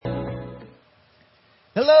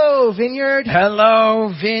Hello, Vineyard.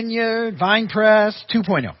 Hello, Vineyard. Vine Press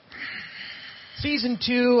 2.0. Season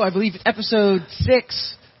 2, I believe episode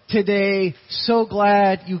 6 today. So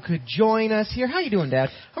glad you could join us here. How you doing, Dad?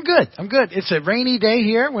 I'm good. It's a rainy day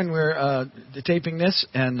here when we're taping this,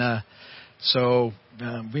 and so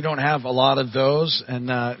we don't have a lot of those, and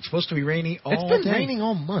it's supposed to be rainy all day. It's been raining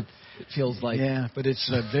all month, it feels like. Yeah, but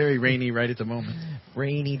it's very rainy right at the moment.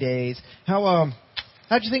 Rainy days.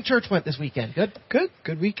 How'd you think church went this weekend?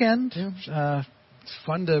 Good weekend. Yeah. It's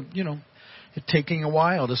fun to, it's taking a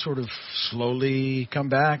while to sort of slowly come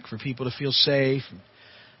back for people to feel safe.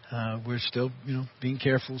 We're still, being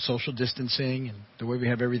careful, social distancing, and the way we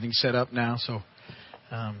have everything set up now. So,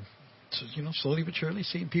 slowly but surely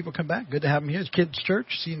seeing people come back. Good to have them here. It's kids' church,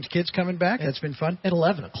 seeing kids coming back. That's been fun. At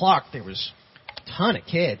 11 o'clock, there was a ton of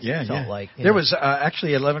kids. Yeah, felt like. There was,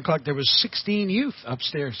 actually, at 11 o'clock, there was 16 youth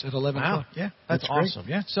upstairs at 11 o'clock. Yeah, that's awesome.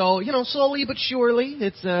 Great. Yeah. So, slowly but surely,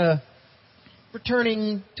 it's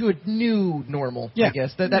returning to a new normal, I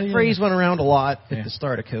guess. That phrase went around a lot at the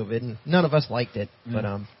start of COVID, and none of us liked it. But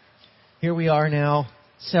here we are now,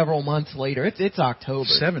 several months later. It's October.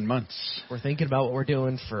 7 months. We're thinking about what we're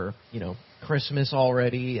doing for, Christmas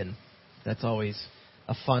already, and that's always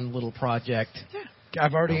a fun little project. Yeah.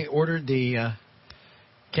 I've already ordered the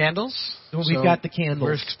candles. We've got the candles.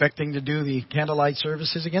 We're expecting to do the candlelight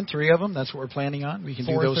services again, 3 of them. That's what we're planning on. We can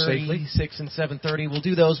do those safely. 6 and 7:30. We'll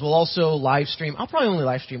do those. We'll also live stream. I'll probably only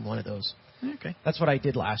live stream one of those. Okay. That's what I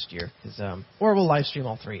did last year. Or we'll live stream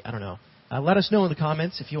all 3. I don't know. Let us know in the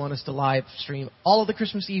comments if you want us to live stream all of the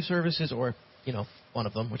Christmas Eve services or, one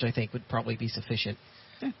of them, which I think would probably be sufficient.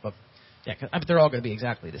 Yeah. But they're all going to be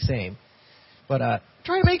exactly the same. But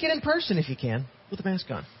try to make it in person if you can with the mask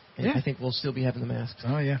on. And I think we'll still be having the masks.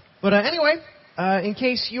 Oh, yeah. But anyway, in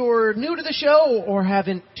case you're new to the show or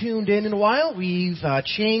haven't tuned in a while, we've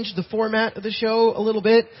changed the format of the show a little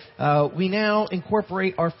bit. We now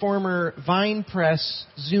incorporate our former Vine Press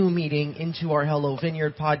Zoom meeting into our Hello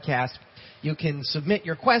Vineyard podcast. You can submit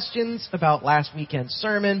your questions about last weekend's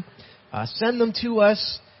sermon, send them to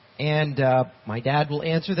us, and my dad will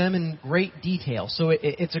answer them in great detail. So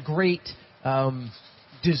it's a great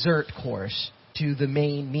dessert course to the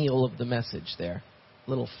main meal of the message there.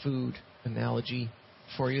 Little food analogy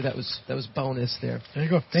for you. That was bonus there. There you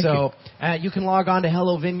go. Thank you. So you can log on to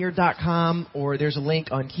HelloVineyard.com, or there's a link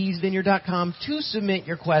on KeysVineyard.com to submit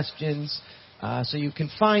your questions. So you can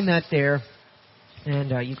find that there.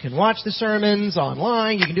 And you can watch the sermons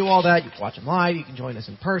online. You can do all that. You can watch them live. You can join us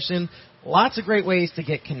in person. Lots of great ways to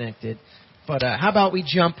get connected. But how about we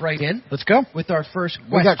jump right in? Let's go. With our first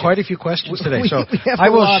question. We got quite a few questions today, so we have a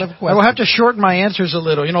lot of questions. I will have to shorten my answers a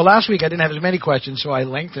little. Last week I didn't have as many questions, so I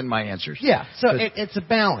lengthened my answers. Yeah, so it's a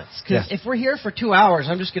balance. Because if we're here for 2 hours,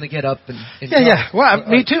 I'm just going to get up and go. Yeah. Well,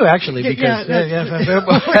 me too, actually. Because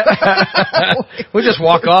we'll just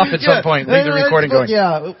walk off at some point, leave the recording going.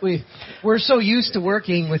 Yeah, we're so used to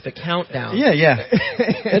working with the countdown. Yeah.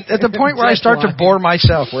 At the point where I start to bore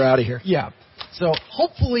myself, we're out of here. Yeah. So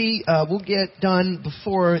hopefully we'll get done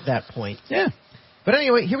before that point. Yeah. But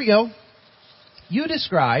anyway, here we go. You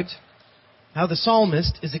described how the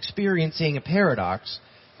psalmist is experiencing a paradox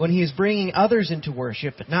when he is bringing others into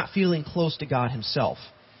worship but not feeling close to God himself.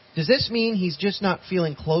 Does this mean he's just not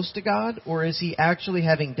feeling close to God, or is he actually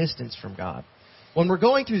having distance from God? When we're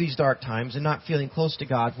going through these dark times and not feeling close to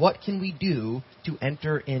God, what can we do to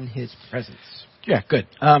enter in his presence? Yeah, good.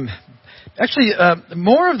 Actually,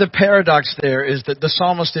 more of the paradox there is that the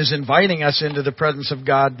psalmist is inviting us into the presence of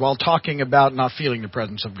God while talking about not feeling the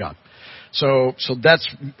presence of God. So that's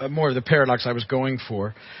more of the paradox I was going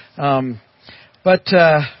for. So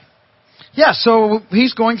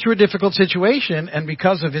he's going through a difficult situation, and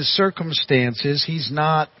because of his circumstances, he's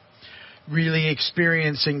not really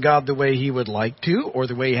experiencing God the way he would like to, or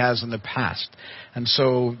the way he has in the past. And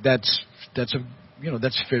so that's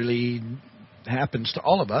fairly happens to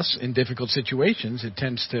all of us in difficult situations. It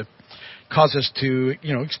tends to cause us to,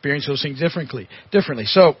 experience those things differently.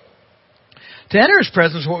 So, to enter his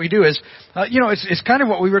presence, what we do is, it's kind of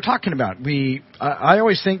what we were talking about. I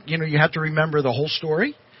always think, you have to remember the whole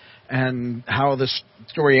story and how the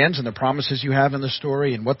story ends and the promises you have in the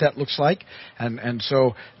story and what that looks like. And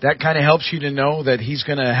so that kind of helps you to know that he's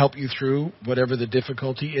going to help you through whatever the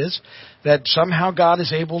difficulty is, that somehow God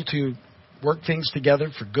is able to work things together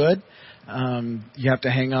for good. You have to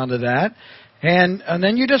hang on to that. And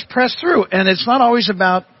then you just press through. And it's not always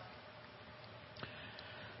about,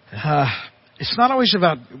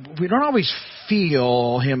 we don't always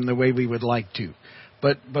feel him the way we would like to.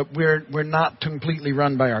 But we're not completely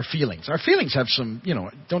run by our feelings. Our feelings have some,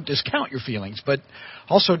 don't discount your feelings, but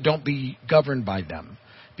also don't be governed by them.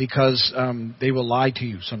 because they will lie to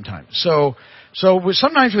you sometimes. So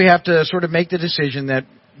sometimes we have to sort of make the decision that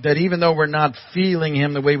even though we're not feeling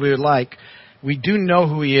him the way we would like, we do know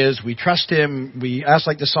who he is. We trust him. We ask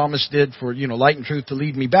like the psalmist did for, light and truth to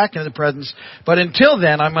lead me back into the presence. But until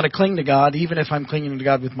then, I'm going to cling to God, even if I'm clinging to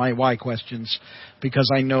God with my why questions,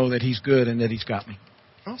 because I know that he's good and that he's got me.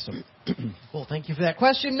 Awesome. Well, thank you for that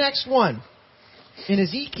question. Next one. In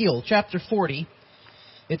Ezekiel chapter 40,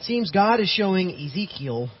 it seems God is showing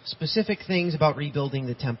Ezekiel specific things about rebuilding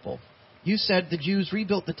the temple. You said the Jews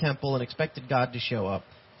rebuilt the temple and expected God to show up,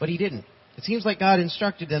 but he didn't. It seems like God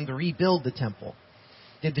instructed them to rebuild the temple.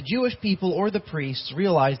 Did the Jewish people or the priests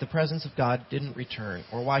realize the presence of God didn't return,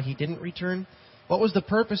 or why he didn't return? What was the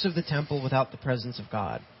purpose of the temple without the presence of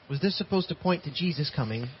God? Was this supposed to point to Jesus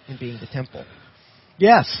coming and being the temple?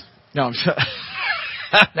 Yes. No, I'm sorry.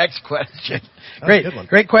 Next question. Great, good one.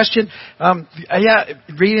 Great question.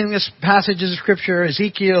 Reading this passage of Scripture,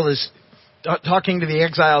 Ezekiel is talking to the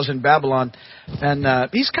exiles in Babylon, and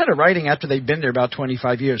he's kind of writing after they've been there about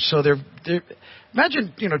 25 years. So they're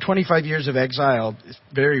imagine 25 years of exile is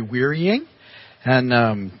very wearying,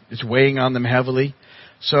 and it's weighing on them heavily.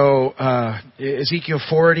 So Ezekiel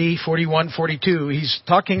 40, 41, 42, he's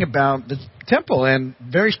talking about the temple and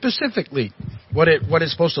very specifically what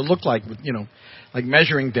it's supposed to look like, with like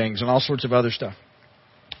measuring things and all sorts of other stuff.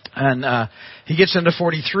 And he gets into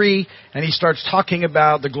 43, and he starts talking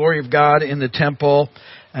about the glory of God in the temple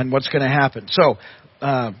and what's going to happen. So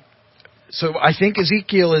I think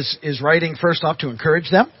Ezekiel is writing first off to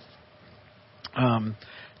encourage them,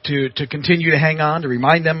 to continue to hang on, to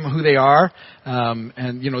remind them who they are, and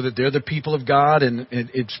that they're the people of God, and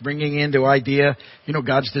it's bringing into idea,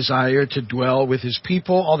 God's desire to dwell with His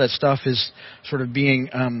people. All that stuff is sort of being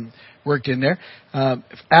worked in there.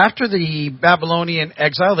 After the Babylonian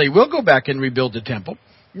exile, they will go back and rebuild the temple.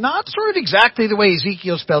 Not sort of exactly the way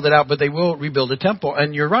Ezekiel spelled it out, but they will rebuild the temple.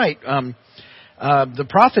 And you're right. The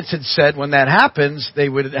prophets had said when that happens, they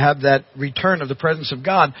would have that return of the presence of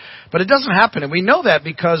God. But it doesn't happen. And we know that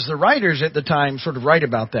because the writers at the time sort of write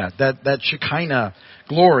about that Shekinah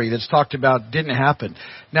glory that's talked about didn't happen.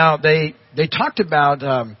 Now, they talked about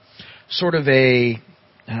sort of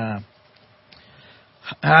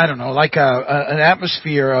like an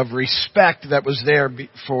atmosphere of respect that was there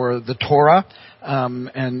for the Torah,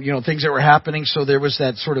 and things that were happening. So there was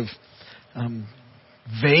that sort of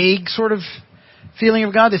vague sort of feeling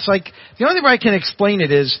of God. It's like the only way I can explain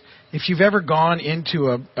it is if you've ever gone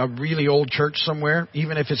into a really old church somewhere,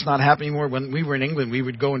 even if it's not happening anymore. When we were in England, we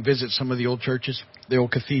would go and visit some of the old churches, the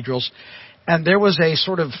old cathedrals, and there was a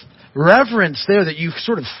sort of reverence there that you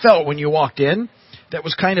sort of felt when you walked in that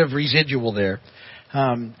was kind of residual there.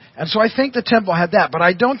 And so I think the temple had that, but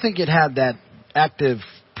I don't think it had that active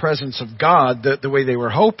presence of God the way they were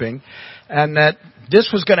hoping, and that this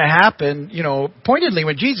was going to happen, pointedly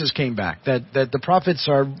when Jesus came back, that the prophets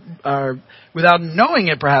are, without knowing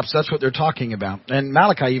it perhaps, that's what they're talking about. And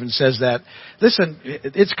Malachi even says that, listen,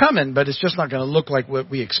 it's coming, but it's just not going to look like what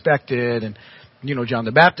we expected, and, John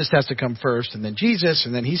the Baptist has to come first, and then Jesus,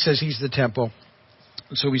 and then he says he's the temple,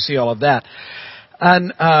 and so we see all of that.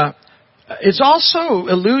 And, it's also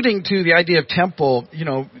alluding to the idea of temple,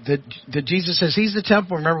 that Jesus says he's the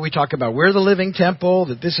temple. Remember, we talk about we're the living temple,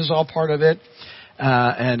 that this is all part of it.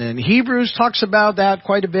 And in Hebrews talks about that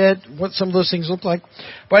quite a bit, what some of those things look like.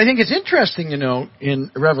 But I think it's interesting,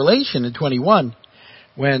 in Revelation in 21,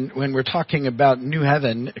 when we're talking about new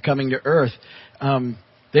heaven coming to earth,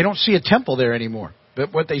 they don't see a temple there anymore.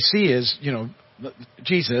 But what they see is,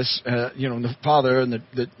 Jesus, the Father, and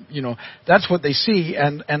that's what they see,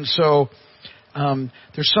 and so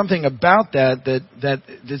there's something about that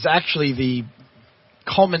is actually the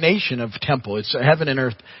culmination of temple. It's heaven and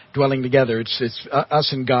earth dwelling together. It's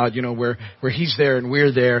us and God, where He's there and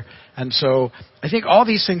we're there, and so I think all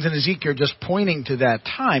these things in Ezekiel are just pointing to that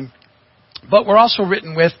time. But we're also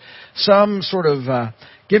written with some sort of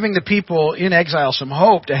giving the people in exile some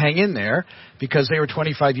hope to hang in there, because they were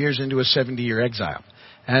 25 years into a 70-year exile.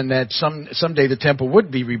 And that someday the temple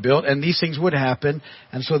would be rebuilt, and these things would happen.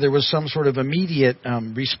 And so there was some sort of immediate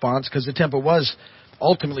response, because the temple was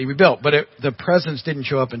ultimately rebuilt. But the presence didn't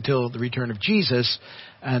show up until the return of Jesus.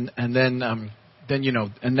 And then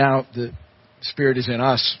and now the Spirit is in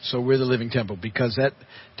us, so we're the living temple, because that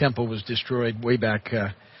temple was destroyed way back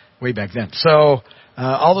then. So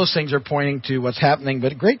all those things are pointing to what's happening.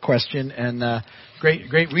 But a great question, and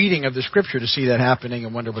great reading of the Scripture to see that happening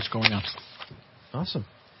and wonder what's going on. Awesome.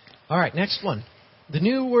 All right, next one. There's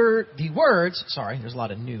a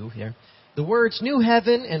lot of new here. The words new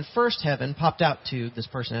heaven and first heaven popped out to this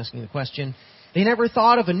person asking the question. They never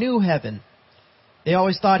thought of a new heaven. They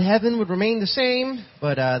always thought heaven would remain the same,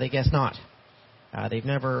 but they guess not. They've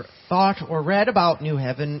never thought or read about new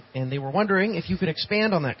heaven, and they were wondering if you could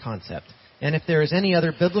expand on that concept, and if there is any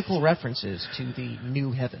other biblical references to the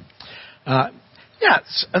new heaven.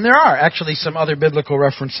 Yes, and there are actually some other biblical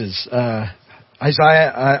references.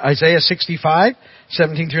 Isaiah 65,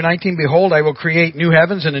 17 through 19, "Behold, I will create new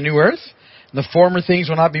heavens and a new earth. The former things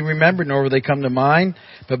will not be remembered, nor will they come to mind,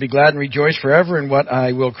 but be glad and rejoice forever in what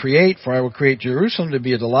I will create. For I will create Jerusalem to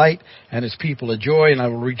be a delight, and its people a joy. And I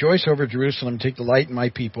will rejoice over Jerusalem, take delight in my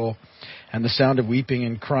people, and the sound of weeping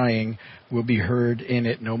and crying will be heard in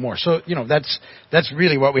it no more." So, that's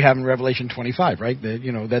really what we have in Revelation 25, right?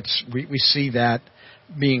 We see that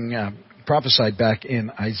being prophesied back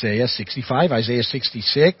in Isaiah 65, Isaiah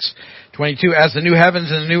 66, 22. "As the new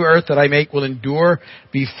heavens and the new earth that I make will endure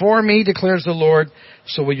before me, declares the Lord,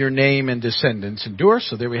 so will your name and descendants endure."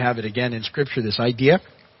 So there we have it again in Scripture, this idea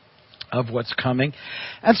of what's coming.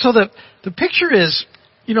 And so the picture is,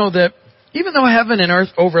 that even though heaven and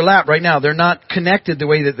earth overlap right now, they're not connected the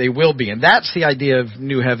way that they will be. And that's the idea of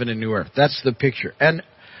new heaven and new earth. That's the picture. And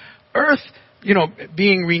earth,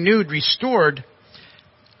 being renewed, restored,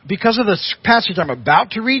 because of this passage I'm about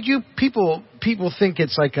to read you, people think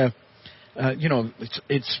it's like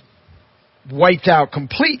it's wiped out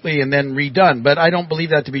completely and then redone. But I don't believe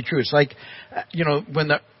that to be true. It's like, when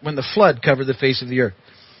the flood covered the face of the earth.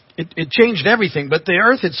 It changed everything, but the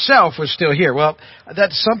earth itself was still here. Well,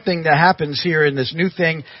 that's something that happens here in this new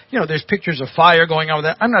thing. There's pictures of fire going on with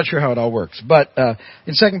that. I'm not sure how it all works. But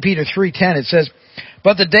in 2 Peter 3:10 it says,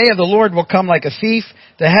 "But the day of the Lord will come like a thief.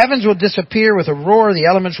 The heavens will disappear with a roar. The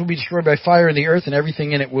elements will be destroyed by fire, and the earth and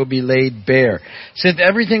everything in it will be laid bare. Since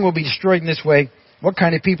everything will be destroyed in this way, what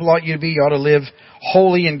kind of people ought you to be? You ought to live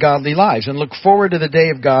holy and godly lives and look forward to the day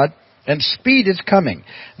of God. And speed is coming.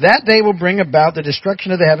 That day will bring about the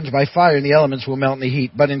destruction of the heavens by fire, and the elements will melt in the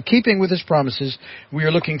heat. But in keeping with His promises, we are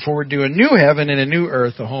looking forward to a new heaven and a new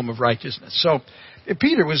earth, a home of righteousness." So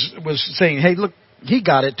Peter was saying, hey, look, he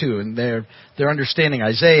got it too, and they're understanding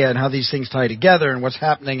Isaiah and how these things tie together and what's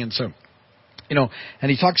happening, and so, and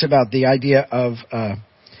he talks about the idea of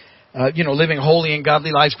living holy and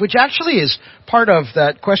godly lives, which actually is part of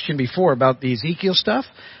that question before about the Ezekiel stuff.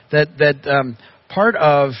 That part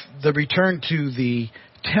of the return to the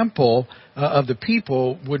temple of the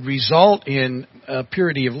people would result in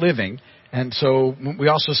purity of living. And so we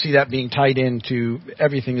also see that being tied into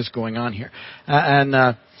everything that's going on here.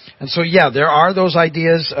 And so, there are those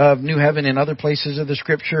ideas of new heaven in other places of the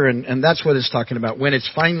Scripture, and that's what it's talking about, when it's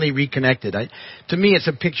finally reconnected. To me, it's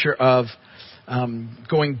a picture of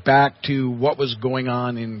going back to what was going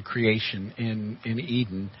on in creation in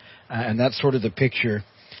Eden, and that's sort of the picture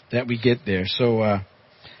that we get there. So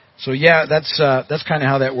that's kind of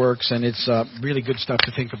how that works, and it's really good stuff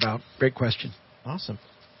to think about. Great question. Awesome.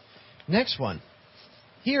 Next one.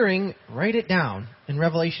 Hearing, write it down, in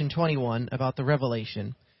Revelation 21 about the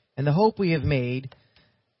revelation, and the hope we have made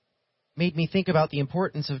me think about the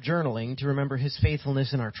importance of journaling to remember His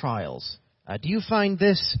faithfulness in our trials. Do you find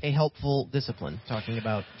this a helpful discipline, talking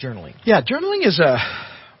about journaling? Yeah, journaling is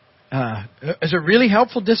a really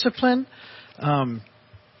helpful discipline.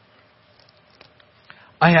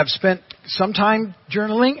 I have spent some time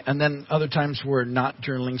journaling, and then other times we're not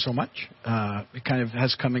journaling so much. It kind of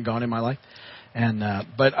has come and gone in my life,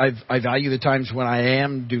 but I value the times when I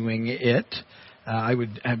am doing it. I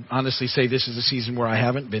would honestly say this is a season where I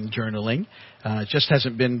haven't been journaling. It just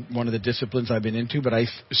hasn't been one of the disciplines I've been into, but I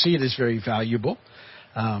see it as very valuable.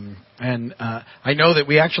 And I know that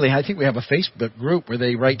I think we have a Facebook group where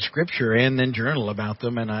they write scripture and then journal about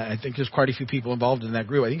them, and I think there's quite a few people involved in that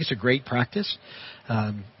group. I think it's a great practice.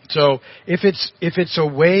 So if it's a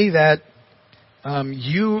way that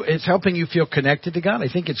it's helping you feel connected to God, I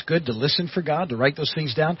think it's good to listen for God, to write those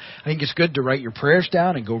things down. I think it's good to write your prayers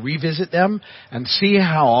down and go revisit them and see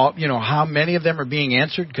how many of them are being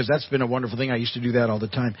answered, because that's been a wonderful thing. I used to do that all the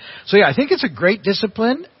time. So I think it's a great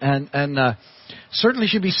discipline, and certainly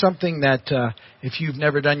should be something that if you've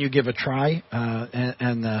never done, you give a try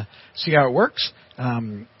and see how it works.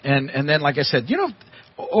 And then, like I said,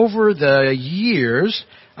 over the years,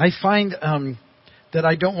 I find that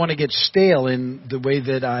I don't want to get stale in the way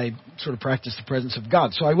that I sort of practice the presence of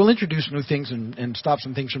God. So I will introduce new things and stop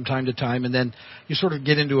some things from time to time, and then you sort of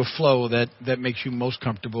get into a flow that makes you most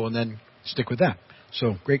comfortable, and then stick with that.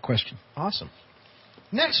 So, great question. Awesome.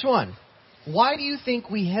 Next one. Why do you think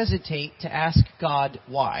we hesitate to ask God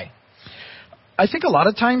why? I think a lot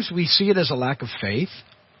of times we see it as a lack of faith,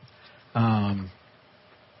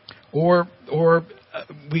 or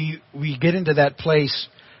we get into that place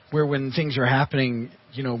where when things are happening,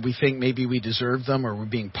 we think maybe we deserve them, or we're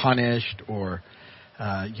being punished, or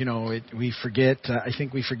We forget. I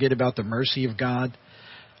think we forget about the mercy of God.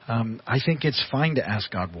 I think it's fine to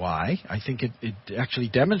ask God why. I think it actually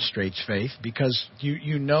demonstrates faith because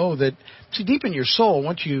you know that. See, deep in your soul,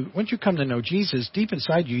 once you come to know Jesus, deep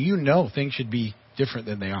inside you know things should be different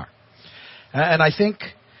than they are. And I think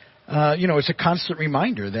it's a constant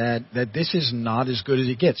reminder that this is not as good as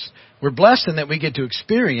it gets. We're blessed in that we get to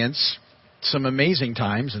experience some amazing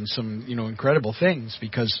times and some incredible things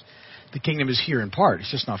because the kingdom is here in part.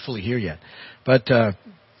 It's just not fully here yet. But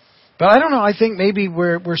I don't know. I think maybe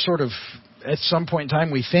we're sort of at some point in time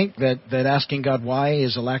we think that asking God why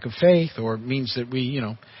is a lack of faith or means that we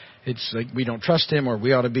it's like we don't trust Him or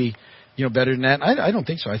we ought to be better than that. I don't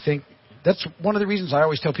think so. I think that's one of the reasons I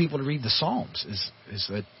always tell people to read the Psalms is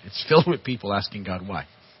that it's filled with people asking God why,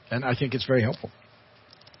 and I think it's very helpful.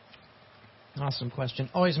 Awesome question.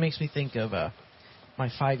 Always makes me think of my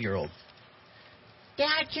 5-year-old.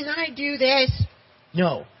 Dad, can I do this?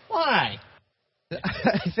 No. Why?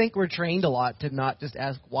 I think we're trained a lot to not just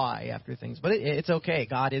ask why after things. But it's okay.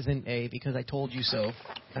 God isn't a because I told you so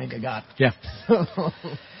kind of God. Yeah.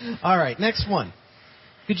 All right, next one.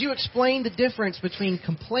 Could you explain the difference between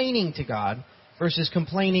complaining to God versus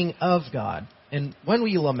complaining of God? And when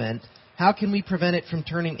we lament, how can we prevent it from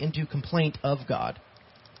turning into complaint of God?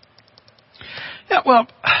 Yeah, well,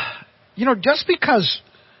 just because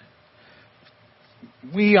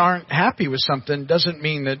we aren't happy with something doesn't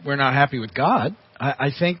mean that we're not happy with God. I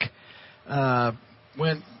think I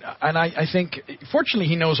think fortunately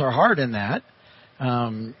He knows our heart in that.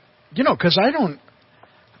 Because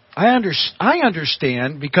I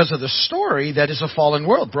understand because of the story that is a fallen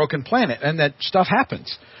world, broken planet, and that stuff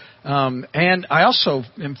happens. And I also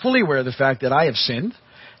am fully aware of the fact that I have sinned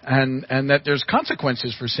and that there's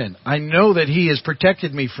consequences for sin. I know that He has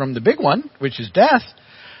protected me from the big one, which is death.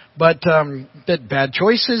 But that bad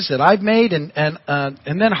choices that I've made, and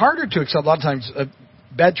then harder to accept a lot of times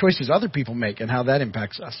bad choices other people make and how that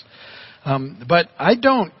impacts us. But I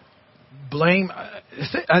don't blame.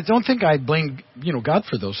 I don't think I blame God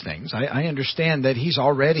for those things. I understand that He's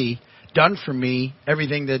already done for me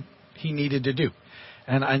everything that He needed to do,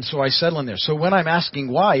 and so I settle in there. So when I'm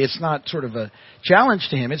asking why, it's not sort of a challenge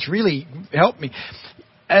to Him. It's really helped me.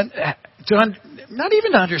 And not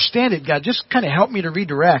even to understand it, God, just kind of help me to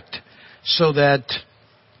redirect so that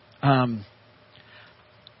I'm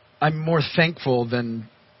more thankful than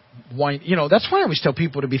why. That's why I always tell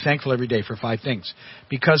people to be thankful every day for 5 things,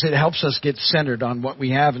 because it helps us get centered on what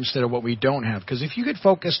we have instead of what we don't have. Because if you get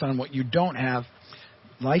focused on what you don't have,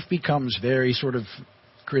 life becomes very sort of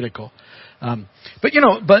critical.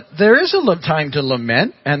 But there is a time to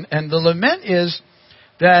lament, and the lament is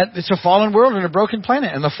that it's a fallen world and a broken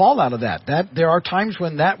planet, and the fallout of that there are times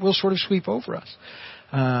when that will sort of sweep over us.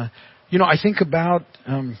 I think about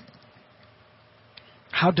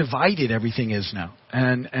how divided everything is now,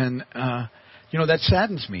 and that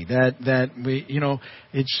saddens me. That we,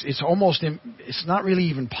 it's almost it's not really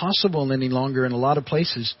even possible any longer in a lot of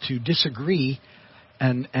places to disagree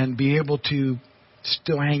and be able to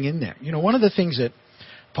still hang in there. One of the things that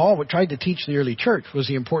Paul tried to teach the early church was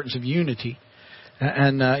the importance of unity.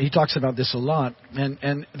 And he talks about this a lot.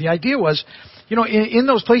 And the idea was, in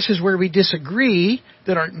those places where we disagree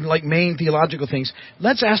that aren't like main theological things,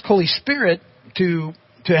 let's ask Holy Spirit to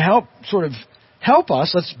help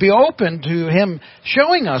us. Let's be open to Him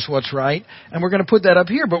showing us what's right. And we're going to put that up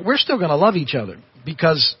here, but we're still going to love each other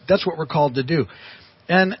because that's what we're called to do.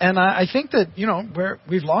 And I think that,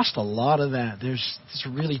 we've lost a lot of that. It's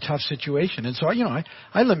a really tough situation. And so,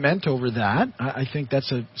 I lament over that. I think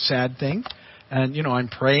that's a sad thing. And, I'm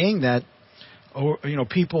praying that,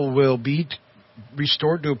 people will be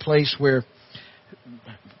restored to a place where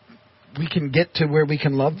we can get to where we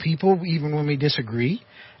can love people even when we disagree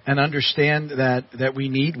and understand that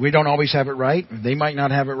we don't always have it right. They might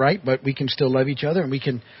not have it right, but we can still love each other and we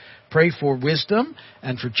can pray for wisdom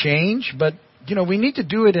and for change. But, we need to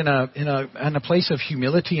do it in a place of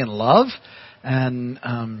humility and love. And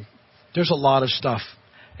there's a lot of stuff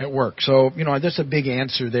at work. So, there's a big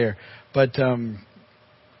answer there. But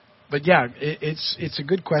yeah, it's a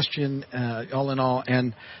good question all in all,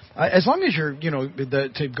 and as long as you're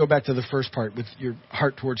to go back to the first part with your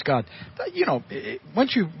heart towards God,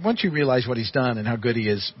 once you realize what He's done and how good He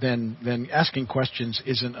is, then asking questions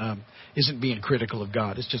isn't being critical of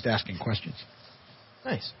God. It's just asking questions.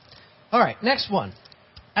 Nice. All right, next one.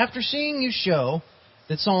 After seeing you show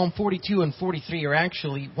that Psalm 42 and 43 are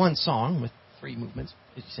actually one song with 3 movements,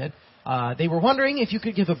 as you said. They were wondering if you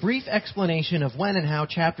could give a brief explanation of when and how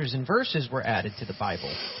chapters and verses were added to the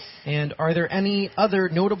Bible. And are there any other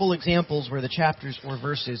notable examples where the chapters or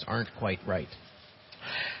verses aren't quite right?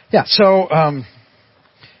 Yeah, so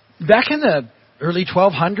Back in the early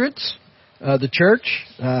 1200s, the church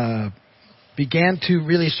began to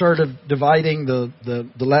really sort of dividing the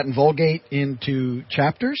Latin Vulgate into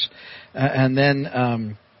chapters, and then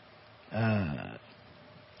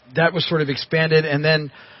that was sort of expanded, and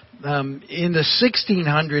then in the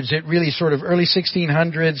 1600s, it really sort of early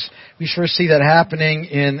 1600s, we first see that happening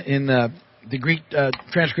in the Greek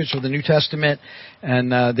transcripts of the New Testament,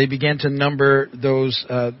 and they began to number those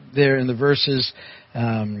there in the verses.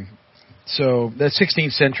 So that's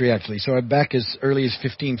 16th century, actually. So back as early as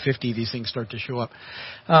 1550, these things start to show up.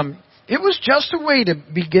 It was just a way to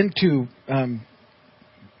begin to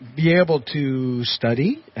be able to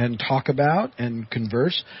study and talk about and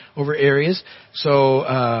converse over areas. So,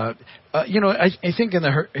 I think in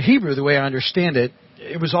the Hebrew, the way I understand it,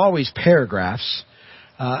 it was always paragraphs.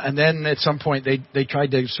 And then at some point they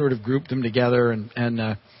tried to sort of group them together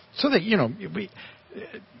and so that,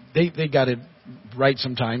 they got it right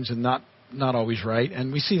sometimes and not always right.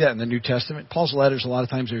 And we see that in the New Testament. Paul's letters, a lot of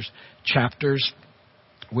times there's chapters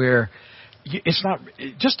where it's not,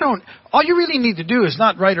 just don't, all you really need to do is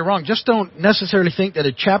not right or wrong. Just don't necessarily think that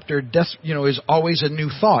a chapter, is always a new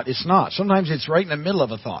thought. It's not. Sometimes it's right in the middle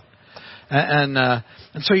of a thought. And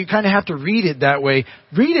so you kind of have to read it that way.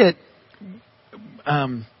 Read it,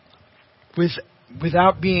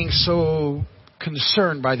 without being so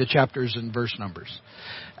concerned by the chapters and verse numbers.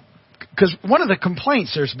 Because one of the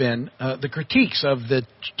complaints there's been, the critiques of the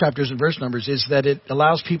chapters and verse numbers, is that it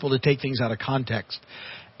allows people to take things out of context.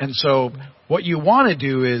 And so what you want to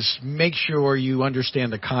do is make sure you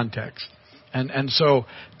understand the context. And so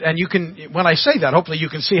you can, when I say that, hopefully you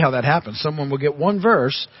can see how that happens. Someone will get one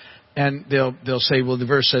verse and they'll say, well, the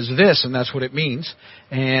verse says this and that's what it means.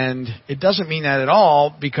 And it doesn't mean that at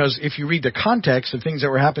all, because if you read the context of things that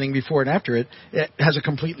were happening before and after it, it has a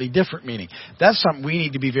completely different meaning. That's something we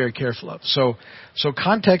need to be very careful of. So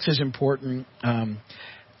context is important.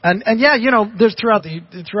 And yeah, there's throughout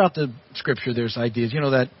the scripture, there's ideas,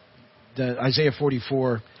 that Isaiah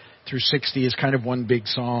 44 through 60 is kind of one big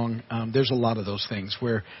song. There's a lot of those things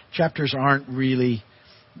where chapters aren't really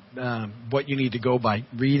what you need to go by.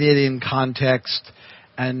 Read it in context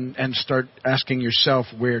and start asking yourself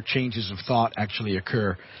where changes of thought actually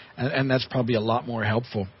occur. And that's probably a lot more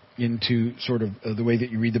helpful into sort of the way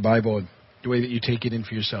that you read the Bible and the way that you take it in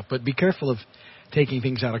for yourself. But be careful of taking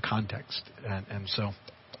things out of context. And so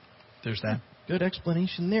there's that. Good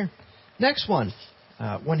explanation there. Next one.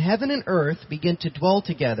 When heaven and earth begin to dwell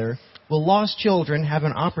together, will lost children have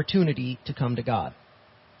an opportunity to come to God?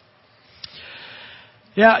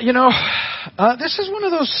 Yeah, this is one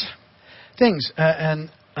of those things, and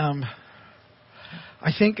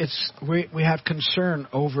I think we have concern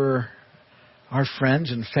over our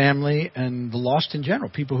friends and family and the lost in general,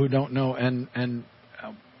 people who don't know, and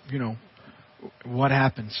what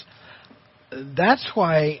happens. That's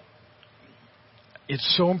why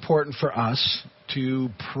it's so important for us to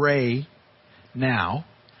pray now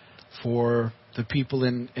for the people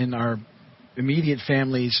in our immediate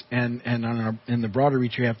families and in the broader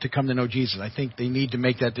reach we have to come to know Jesus. I think they need to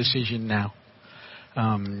make that decision now.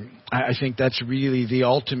 I think that's really the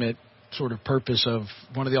ultimate sort of purpose of,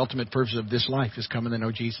 one of the ultimate purposes of this life is coming to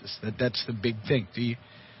know Jesus. That's the big thing.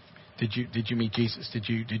 Did you meet Jesus? Did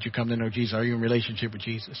you come to know Jesus? Are you in relationship with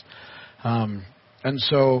Jesus? And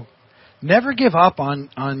so never give up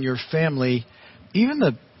on your family, even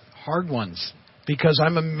the hard ones, because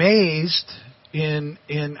I'm amazed in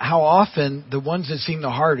how often the ones that seem the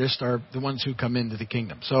hardest are the ones who come into the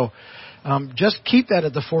kingdom. So just keep that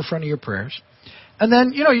at the forefront of your prayers. And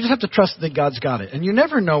then, you just have to trust that God's got it. And you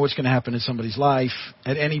never know what's going to happen in somebody's life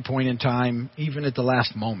at any point in time, even at the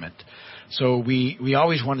last moment. So we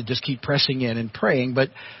always want to just keep pressing in and praying. But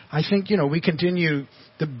I think, we continue.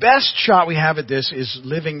 The best shot we have at this is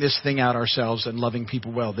living this thing out ourselves and loving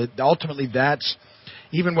people well. Ultimately, that's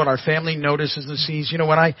even what our family notices and sees.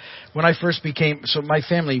 When I first became, so my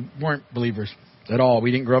family weren't believers at all.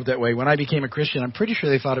 We didn't grow up that way. When I became a Christian, I'm pretty sure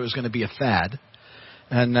they thought it was going to be a fad.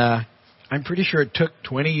 And I'm pretty sure it took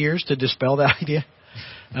 20 years to dispel that idea.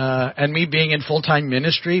 And me being in full-time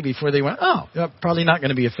ministry before they went, probably not going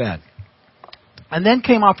to be a fad. And then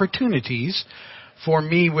came opportunities for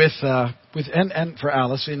me and for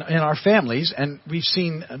Alice in our families. And we've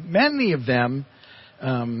seen many of them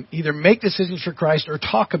either make decisions for Christ or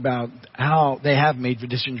talk about how they have made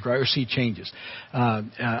decisions for Christ or see changes.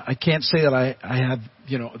 I can't say that I have,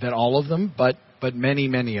 that all of them, but many,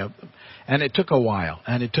 many of them. And it took a while,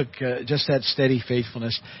 and it took just that steady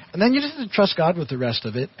faithfulness. And then you just have to trust God with the rest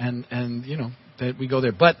of it, and that we go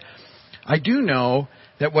there. But I do know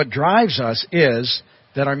that what drives us is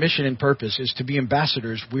that our mission and purpose is to be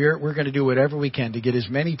ambassadors. We're going to do whatever we can to get as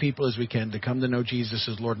many people as we can to come to know Jesus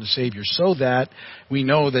as Lord and Savior, so that we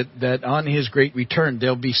know that on His great return,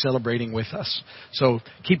 they'll be celebrating with us. So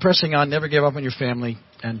keep pressing on, never give up on your family,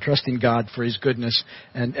 and trust in God for His goodness,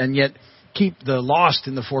 and yet keep the lost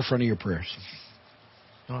in the forefront of your prayers.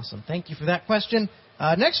 Awesome. Thank you for that question.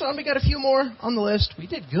 Next one, we got a few more on the list. We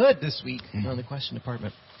did good this week on the question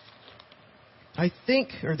department. I think,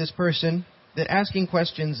 or this person, that asking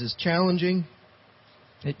questions is challenging.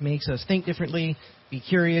 It makes us think differently, be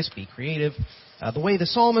curious, be creative. The way the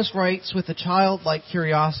psalmist writes, with a childlike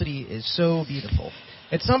curiosity, is so beautiful.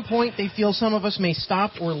 At some point, they feel some of us may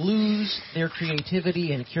stop or lose their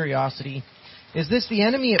creativity and curiosity. Is this the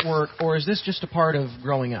enemy at work, or is this just a part of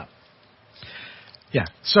growing up? Yeah.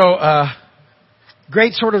 So,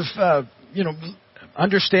 great sort of,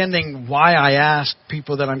 understanding why I ask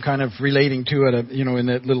people that I'm kind of relating to at in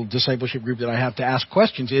that little discipleship group that I have to ask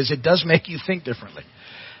questions is it does make you think differently.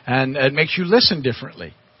 And it makes you listen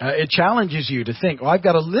differently. It challenges you to think, I've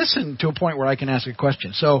got to listen to a point where I can ask a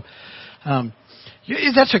question. So,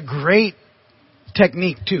 that's a great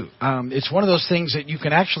technique too. It's one of those things that you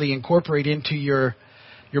can actually incorporate into your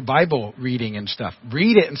Bible reading and stuff.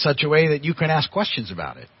 Read it in such a way that you can ask questions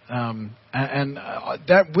about it. And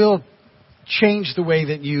that will change the way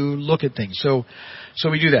that you look at things. So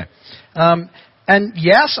we do that. And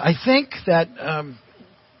yes, I think that a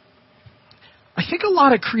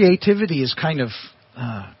lot of creativity is kind of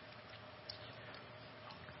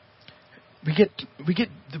we get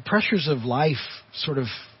the pressures of life sort of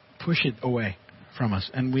push it away from us,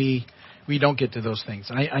 and we don't get to those things.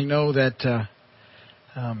 I know that.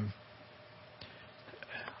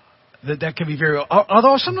 That can be very...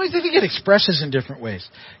 Although sometimes they get expresses in different ways.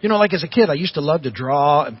 Like as a kid, I used to love to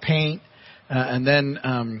draw and paint. And then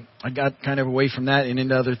I got kind of away from that and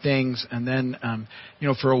into other things. And then,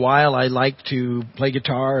 for a while, I liked to play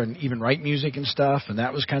guitar and even write music and stuff. And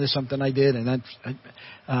that was kind of something I did. And that's...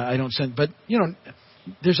 I don't send... But,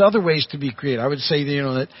 there's other ways to be creative. I would say,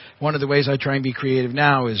 that one of the ways I try and be creative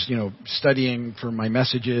now is, studying for my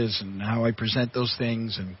messages and how I present those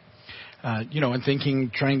things and...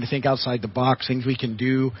 and trying to think outside the box, things we can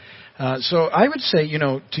do. So I would say,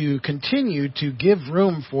 to continue to give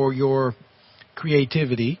room for your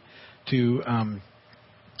creativity to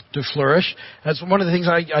flourish. That's one of the things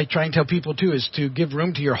I try and tell people too, is to give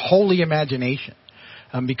room to your holy imagination,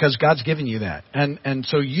 because God's given you that. And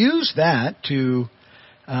so use that to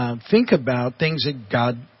think about things that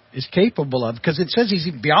God is capable of, because it says He's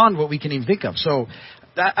beyond what we can even think of. So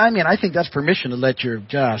I think that's permission to let your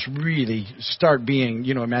Josh really start being,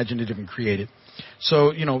 imaginative and creative.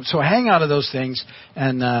 So, so hang out of those things,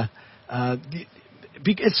 and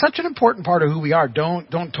it's such an important part of who we are. Don't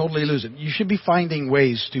totally lose it. You should be finding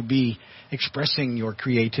ways to be expressing your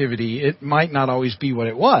creativity. It might not always be what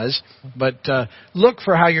it was, but look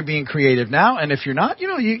for how you're being creative now. And if you're not,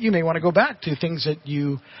 you may want to go back to things that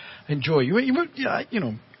you enjoy.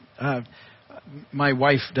 My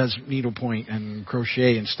wife does needlepoint and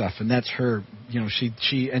crochet and stuff, and that's her.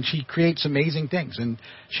 She creates amazing things, and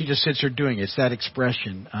she just sits there doing it. It's that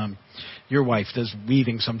expression. Your wife does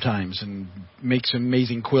weaving sometimes and makes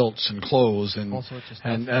amazing quilts and clothes,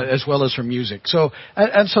 and as well as her music. So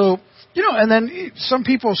and then some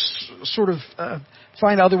people sort of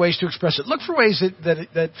find other ways to express it. Look for ways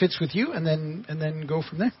that fits with you, and then go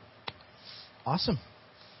from there. Awesome.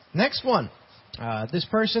 Next one. This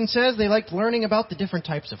person says they like learning about the different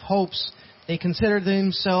types of hopes. They consider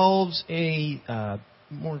themselves a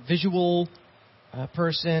more visual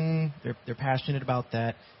person. They're passionate about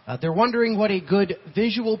that. They're wondering what a good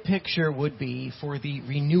visual picture would be for the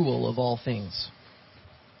renewal of all things.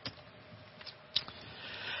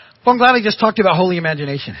 Well, I'm glad I just talked about holy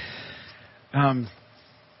imagination.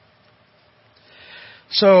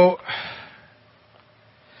 So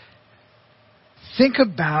think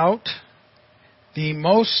about the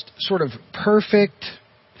most sort of perfect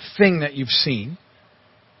thing that you've seen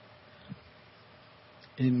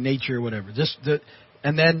in nature or whatever.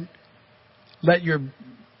 And then let your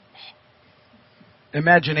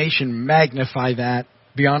imagination magnify that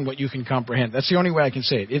beyond what you can comprehend. That's the only way I can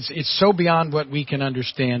say it. It's so beyond what we can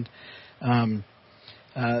understand.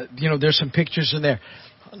 There's some pictures in there.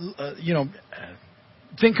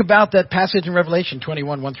 Think about that passage in Revelation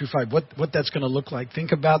 21, 1 through 5, what that's going to look like.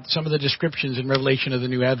 Think about some of the descriptions in Revelation of the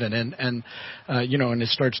New Heaven, and it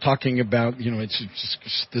starts talking about, it's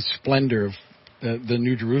just the splendor of the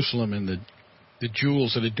New Jerusalem and the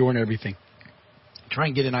jewels that adorn everything. Try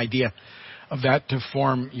and get an idea that to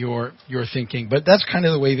form your thinking. But that's kind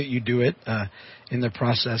of the way that you do it in the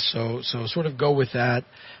process. So sort of go with that.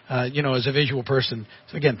 As a visual person.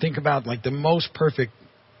 So again, think about like the most perfect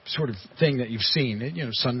sort of thing that you've seen.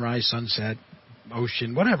 Sunrise, sunset,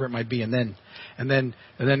 ocean, whatever it might be, and then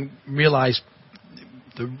realize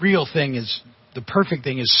the real thing is the perfect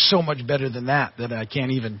thing is so much better than that I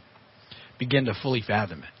can't even begin to fully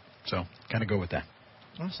fathom it. So kind of go with that.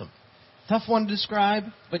 Awesome. Tough one to describe,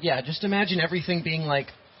 but yeah, just imagine everything being like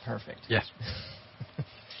perfect. Yes.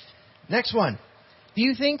 Next one. Do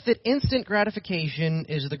you think that instant gratification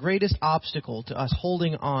is the greatest obstacle to us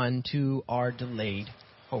holding on to our delayed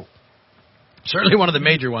hope? Certainly one of the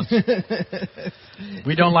major ones.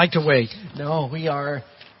 We don't like to wait. No, we are.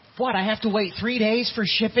 What, I have to wait 3 days for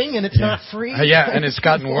shipping and it's not free? And it's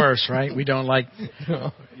gotten worse, right? We don't like...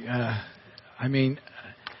 No. Do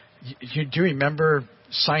you remember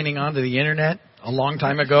signing on to the internet a long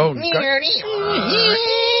time ago?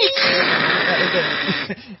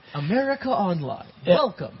 America Online.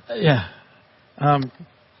 Welcome. Yeah. And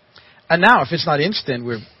now, if it's not instant,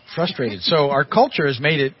 we're frustrated. So our culture has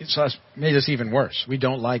made us even worse. We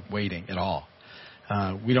don't like waiting at all.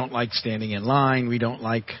 We don't like standing in line. We don't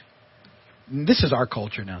like... This is our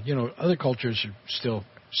culture now. Other cultures are still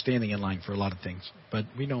standing in line for a lot of things, but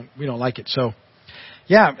we don't like it. So,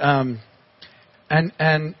 and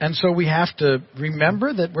so we have to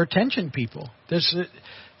remember that we're tension people. There's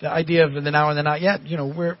the idea of the now and the not yet.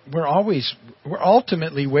 We're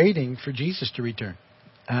ultimately waiting for Jesus to return,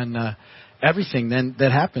 and everything then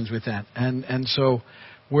that happens with that. And so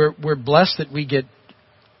we're blessed that we get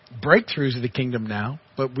breakthroughs of the kingdom now,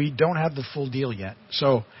 but we don't have the full deal yet.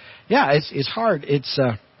 So, it's hard. It's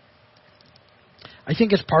I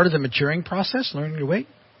think it's part of the maturing process, learning to wait.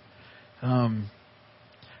 And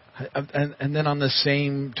then on the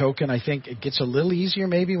same token, I think it gets a little easier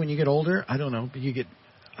maybe when you get older. I don't know, but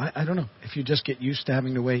I don't know if you just get used to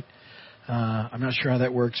having to wait. I'm not sure how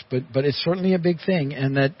that works, but it's certainly a big thing,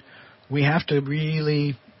 and that we have to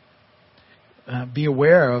really be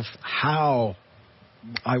aware of how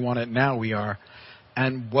I want it now we are,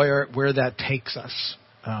 and where that takes us.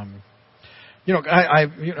 I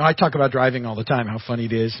talk about driving all the time, how funny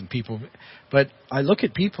it is, and people, but I look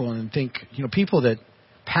at people and think, people that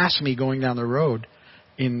pass me going down the road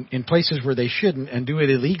in places where they shouldn't and do it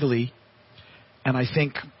illegally, and I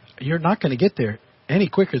think, you're not going to get there any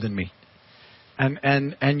quicker than me.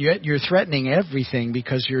 And yet you're threatening everything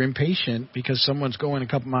because you're impatient because someone's going a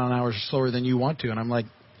couple mile an hour slower than you want to. And I'm like,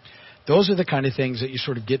 those are the kind of things that you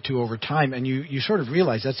sort of get to over time, and you sort of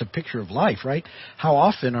realize that's a picture of life, right? How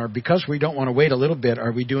often because we don't want to wait a little bit,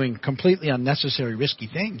 are we doing completely unnecessary, risky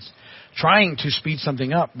things, trying to speed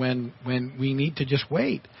something up when we need to just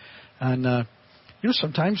wait? And,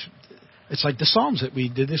 sometimes it's like the Psalms that we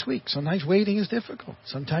did this week. Sometimes waiting is difficult.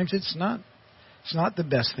 Sometimes it's not. It's not the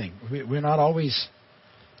best thing. We're not always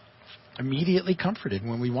immediately comforted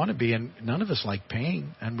when we want to be, and none of us like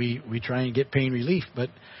pain, and we try and get pain relief. But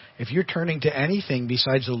if you're turning to anything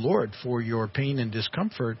besides the Lord for your pain and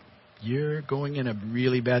discomfort, you're going in a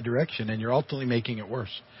really bad direction, and you're ultimately making it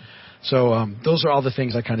worse. So those are all the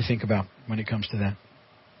things I kind of think about when it comes to that.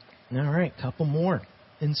 All right, couple more.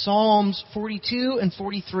 In Psalms 42 and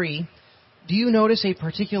 43, do you notice a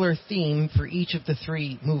particular theme for each of the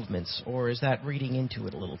three movements, or is that reading into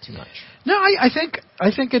it a little too much? No, I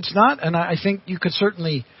think it's not, and I think you could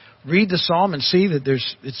certainly read the psalm and see that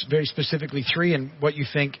it's very specifically three, and what you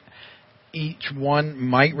think each one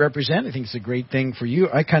might represent. I think it's a great thing for you.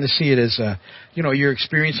 I kind of see it as you're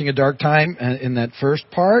experiencing a dark time in that first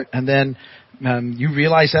part, and then you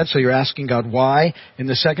realize that, so you're asking God why in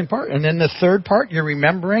the second part, and then the third part you're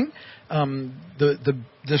remembering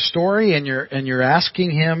the story, and you're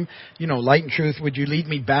asking Him, light and truth, would you lead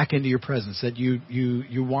me back into your presence? That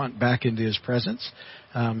you want back into His presence,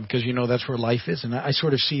 because that's where life is. And I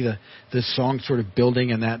sort of see the song sort of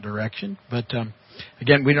building in that direction. But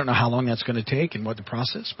again, we don't know how long that's going to take and what the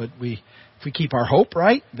process. But if we keep our hope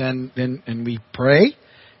right, then and we pray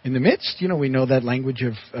in the midst, we know that language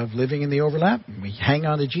of living in the overlap. And we hang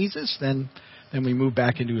on to Jesus, then we move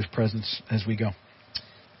back into His presence as we go.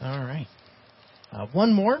 All right.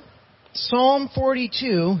 One more. Psalm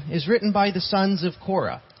 42 is written by the sons of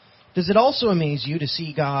Korah. Does it also amaze you to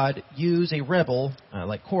see God use a rebel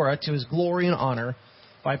like Korah to His glory and honor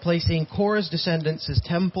by placing Korah's descendants as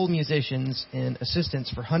temple musicians and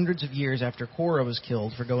assistants for hundreds of years after Korah was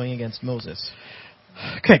killed for going against Moses?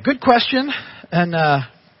 Okay, good question. And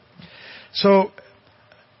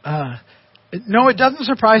no, it doesn't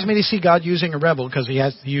surprise me to see God using a rebel, because He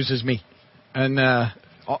uses me. And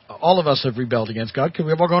all of us have rebelled against God because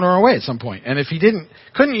we've all gone our own way at some point. And if He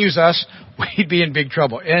couldn't use us, we'd be in big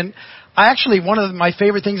trouble. And one of my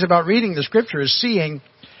favorite things about reading the Scripture is seeing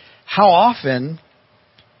how often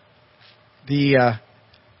the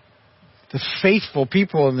faithful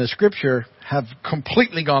people in the Scripture have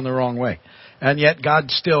completely gone the wrong way. And yet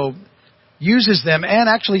God still uses them and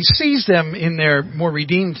actually sees them in their more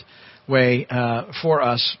redeemed way for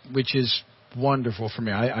us, which is wonderful for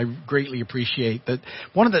me. I greatly appreciate that.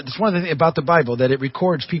 It's one of the things about the Bible, that it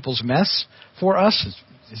records people's mess for us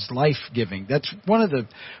is life-giving. That's one of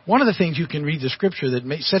the things you can read the Scripture that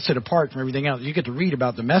sets it apart from everything else. You get to read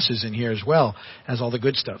about the messes in here as well as all the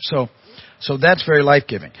good stuff. So that's very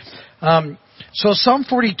life-giving. So Psalm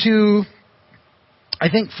 42, I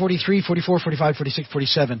think 43, 44, 45, 46,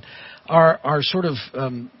 47 are sort of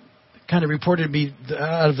kind of reported to be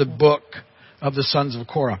out of the book of the sons of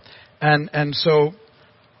Korah. And so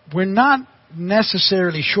we're not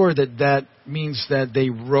necessarily sure that means that they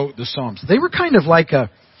wrote the Psalms. They were kind of like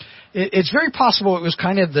it's very possible it was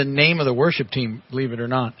kind of the name of the worship team, believe it or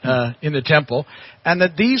not, in the temple, and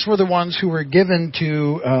that these were the ones who were given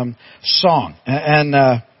to song.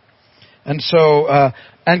 And so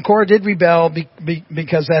Korah did rebel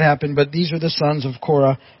because that happened, but these are the sons of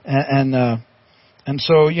Korah, and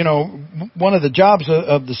so, one of the jobs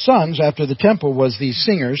of the sons after the temple was these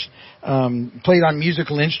singers played on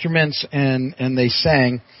musical instruments and they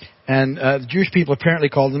sang. And the Jewish people apparently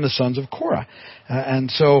called them the sons of Korah.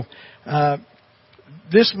 And so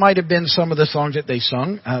this might have been some of the songs that they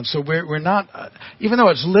sung. So we're not, even though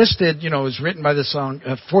it's listed, it's written by the song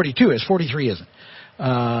 42 is, 43 isn't.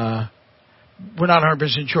 We're not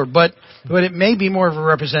 100% sure, but it may be more of a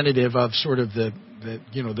representative of sort of the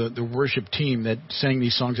worship team that sang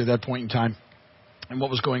these songs at that point in time and what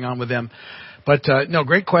was going on with them. But no,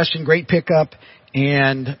 great question, great pickup,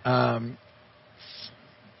 and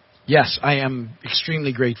yes, I am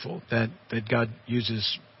extremely grateful that God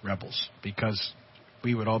uses rebels, because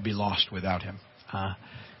we would all be lost without Him,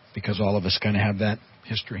 because all of us kind of have that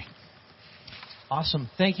history. Awesome.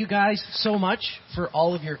 Thank you guys so much for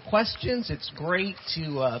all of your questions. It's great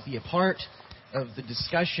to be a part of the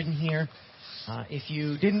discussion here. If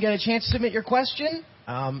you didn't get a chance to submit your question,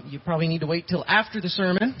 you probably need to wait till after the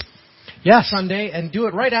sermon. Yes. Sunday, and do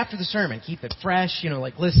it right after the sermon. Keep it fresh,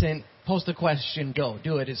 listen, post a question, go.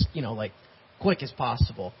 Do it as, quick as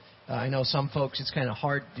possible. I know some folks it's kind of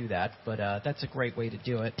hard to do that, but that's a great way to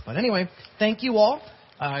do it. But anyway, thank you all.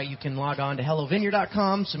 You can log on to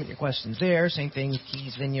HelloVineyard.com, submit your questions there. Same thing with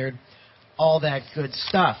Keys Vineyard, all that good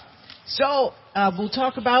stuff. So we'll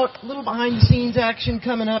talk about a little behind-the-scenes action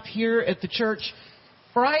coming up here at the church.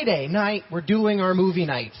 Friday night, we're doing our movie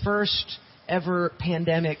night. First ever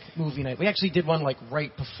pandemic movie night. We actually did one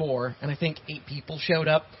right before, and I think 8 people showed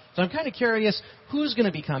up. So I'm kind of curious who's going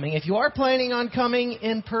to be coming. If you are planning on coming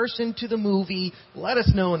in person to the movie, let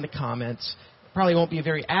us know in the comments. Probably won't be a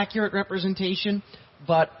very accurate representation,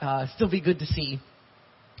 but still be good to see.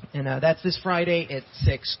 And that's this Friday at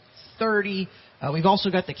 6:30. We've also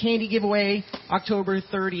got the candy giveaway, October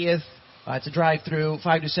 30th. It's a drive-through,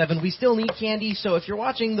 5 to 7. We still need candy, so if you're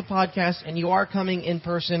watching the podcast and you are coming in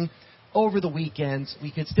person over the weekends,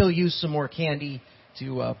 we could still use some more candy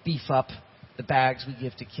to beef up the bags we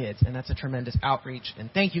give to kids. And that's a tremendous outreach.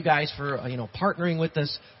 And thank you guys for partnering with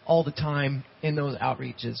us all the time in those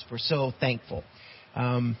outreaches. We're so thankful.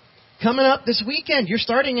 Coming up this weekend, you're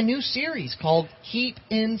starting a new series called Keep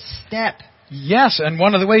in Step. Yes, and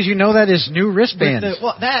one of the ways you know that is new wristbands.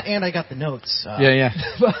 That, and I got the notes. Yeah.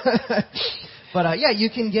 But you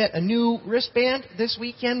can get a new wristband this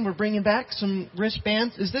weekend. We're bringing back some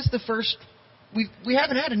wristbands. Is this the first? We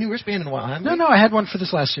haven't had a new wristband in a while, have we? No, I had one for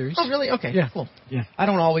this last series. Oh, really? Okay, yeah. Cool. Yeah. I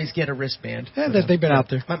don't always get a wristband. Yeah, they've been out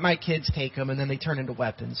there. My kids take them, and then they turn into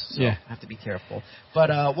weapons, so yeah. I have to be careful.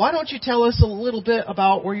 But why don't you tell us a little bit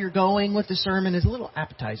about where you're going with the sermon as a little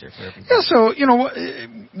appetizer for everybody? Yeah, so,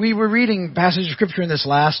 we were reading passage of Scripture in this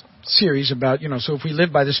last series about, so if we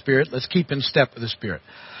live by the Spirit, let's keep in step with the Spirit.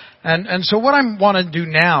 And so what I want to do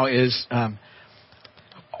now is,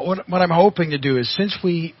 what I'm hoping to do is, since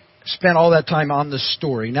we spent all that time on the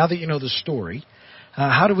story, now that you know the story,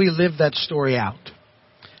 how do we live that story out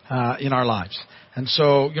in our lives? And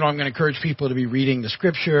so, I'm going to encourage people to be reading the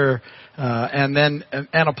Scripture and then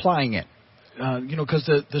applying it, because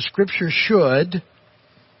the Scripture should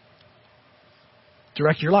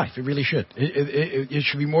direct your life. It really should. It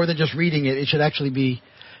should be more than just reading it. It should actually be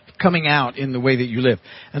coming out in the way that you live.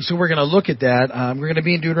 And so we're going to look at that. We're going to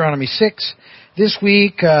be in Deuteronomy 6 this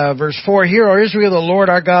week, verse 4. Hear, O Israel, the Lord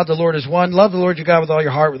our God, the Lord is one. Love the Lord your God with all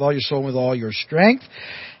your heart, with all your soul, and with all your strength.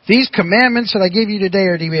 These commandments that I give you today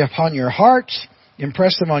are to be upon your hearts.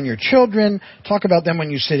 Impress them on your children. Talk about them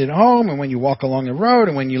when you sit at home and when you walk along the road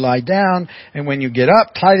and when you lie down and when you get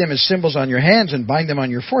up. Tie them as symbols on your hands and bind them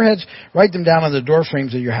on your foreheads. Write them down on the door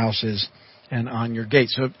frames of your houses and on your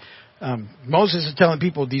gates. So Moses is telling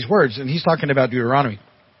people these words, and he's talking about Deuteronomy.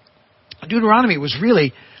 Deuteronomy was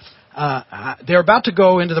really, they're about to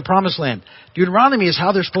go into the promised land. Deuteronomy is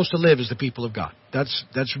how they're supposed to live as the people of God.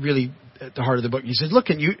 That's really at the heart of the book. He says, look,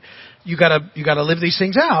 and you gotta live these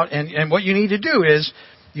things out, and what you need to do is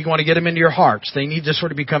you want to get them into your hearts. They need to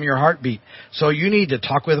sort of become your heartbeat. So you need to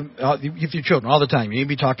talk with your children all the time. You need to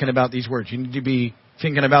be talking about these words. You need to be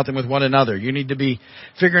thinking about them with one another. You need to be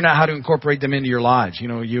figuring out how to incorporate them into your lives.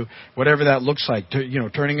 Whatever that looks like,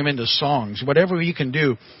 turning them into songs, whatever you can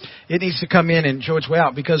do, it needs to come in and show its way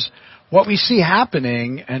out. Because what we see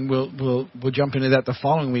happening, and we'll jump into that the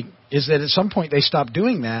following week, is that at some point they stop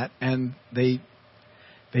doing that and they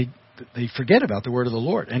forget about the word of the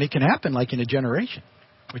Lord. And it can happen like in a generation,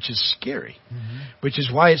 which is scary, which is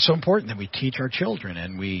why it's so important that we teach our children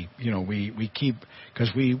and we keep, because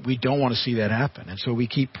we don't want to see that happen. And so we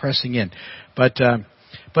keep pressing in. But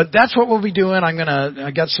that's what we'll be doing.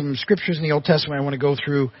 I got some scriptures in the Old Testament I want to go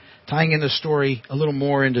through, tying in the story a little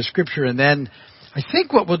more into scripture. And then I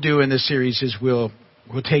think what we'll do in this series is we'll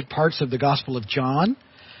take parts of the Gospel of John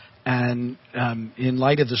and, in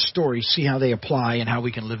light of the story, see how they apply and how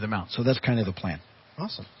we can live them out. So that's kind of the plan.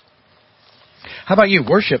 Awesome. How about you?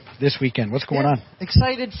 Worship this weekend. What's going on?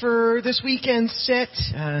 Excited for this weekend's set.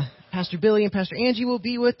 Pastor Billy and Pastor Angie will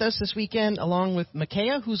be with us this weekend, along with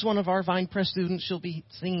Micaiah, who's one of our Vine Press students. She'll be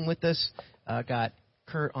singing with us. Got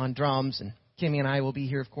Kurt on drums, and Kimmy and I will be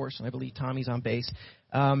here, of course, and I believe Tommy's on bass.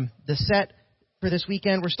 The set for this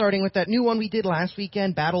weekend, we're starting with that new one we did last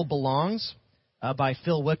weekend, Battle Belongs, by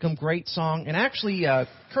Phil Wickham. Great song. And actually,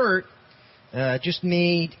 Kurt just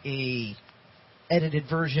made a edited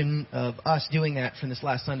version of us doing that from this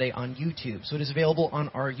last Sunday on YouTube. So it is available on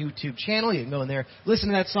our YouTube channel. You can go in there, listen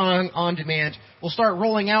to that song on demand. We'll start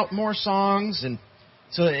rolling out more songs, and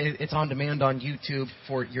so it's on demand on YouTube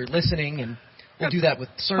for your listening, and we'll do that with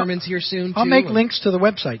sermons here soon, too. I'll make links to the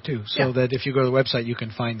website, too, so that if you go to the website, you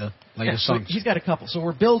can find the latest songs. He's got a couple. So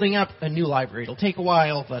we're building up a new library. It'll take a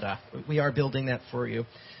while, but we are building that for you.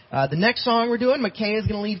 The next song we're doing, Micaiah is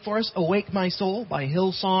going to lead for us, Awake My Soul by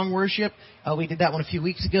Hillsong Worship. We did that one a few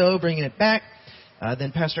weeks ago, bringing it back.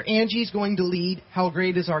 Then Pastor Angie's going to lead How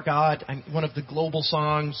Great Is Our God, one of the global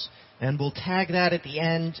songs, and we'll tag that at the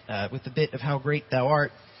end with a bit of How Great Thou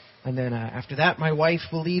Art. And then after that, my wife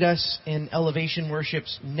will lead us in Elevation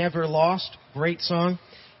Worship's Never Lost, great song.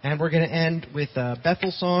 And we're going to end with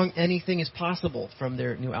Bethel's song, Anything Is Possible, from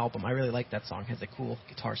their new album. I really like that song. It has a cool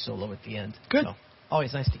guitar solo at the end. Good. So,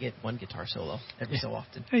 always nice to get one guitar solo every so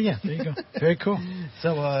often. Yeah, there you go. Very cool.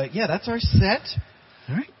 So, that's our set.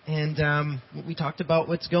 All right. And we talked about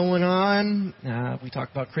what's going on. We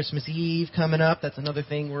talked about Christmas Eve coming up. That's another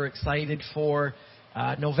thing we're excited for.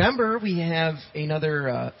 November, we have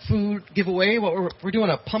another food giveaway. We're doing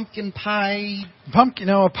a pumpkin pie.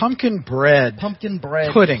 A pumpkin bread. Pumpkin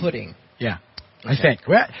bread pudding. Yeah. Okay. I think.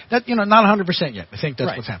 Well, that, not 100% yet. I think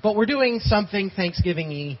that's what's happening. But we're doing something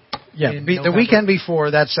Thanksgiving-y. Yeah, the weekend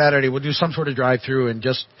before, that Saturday, we'll do some sort of drive-through and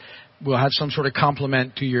we'll have some sort of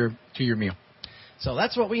compliment to your meal. So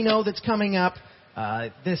that's what we know that's coming up.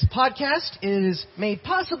 This podcast is made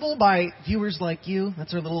possible by viewers like you.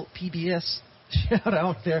 That's our little PBS shout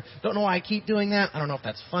out there. Don't know why I keep doing that. I don't know if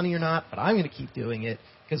that's funny or not, but I'm going to keep doing it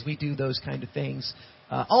because we do those kind of things.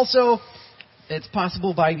 Also, it's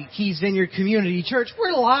possible by the Keys Vineyard Community Church.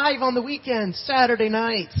 We're live on the weekend, Saturday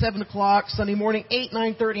night, 7 o'clock, Sunday morning, 8,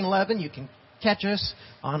 9:30, and 11. You can catch us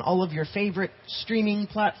on all of your favorite streaming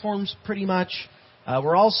platforms pretty much.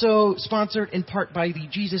 We're also sponsored in part by the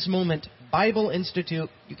Jesus Moment Bible Institute.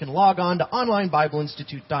 You can log on to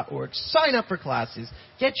onlinebibleinstitute.org, sign up for classes,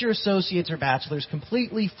 get your associates or bachelors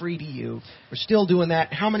completely free to you. We're still doing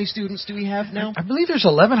that. How many students do we have now? I believe there's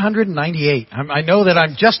 1,198. I know that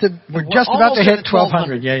we're just about to hit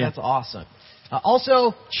 1,200. Yeah. That's awesome.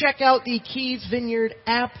 Also, check out the Keys Vineyard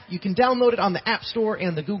app. You can download it on the App Store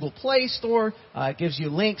and the Google Play Store. It gives you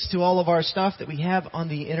links to all of our stuff that we have on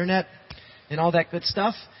the internet and all that good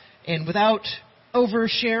stuff. And without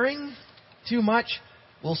oversharing too much,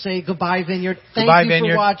 we'll say goodbye, Vineyard. Thank you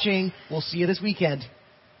for watching. We'll see you this weekend.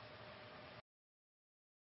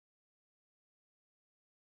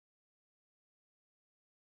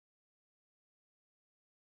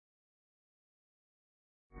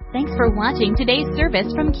 Thanks for watching today's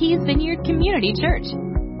service from Keys Vineyard Community Church.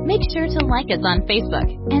 Make sure to like us on Facebook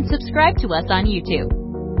and subscribe to us on YouTube.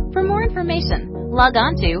 For more information, log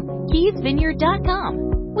on to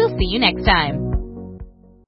keysvineyard.com. We'll see you next time.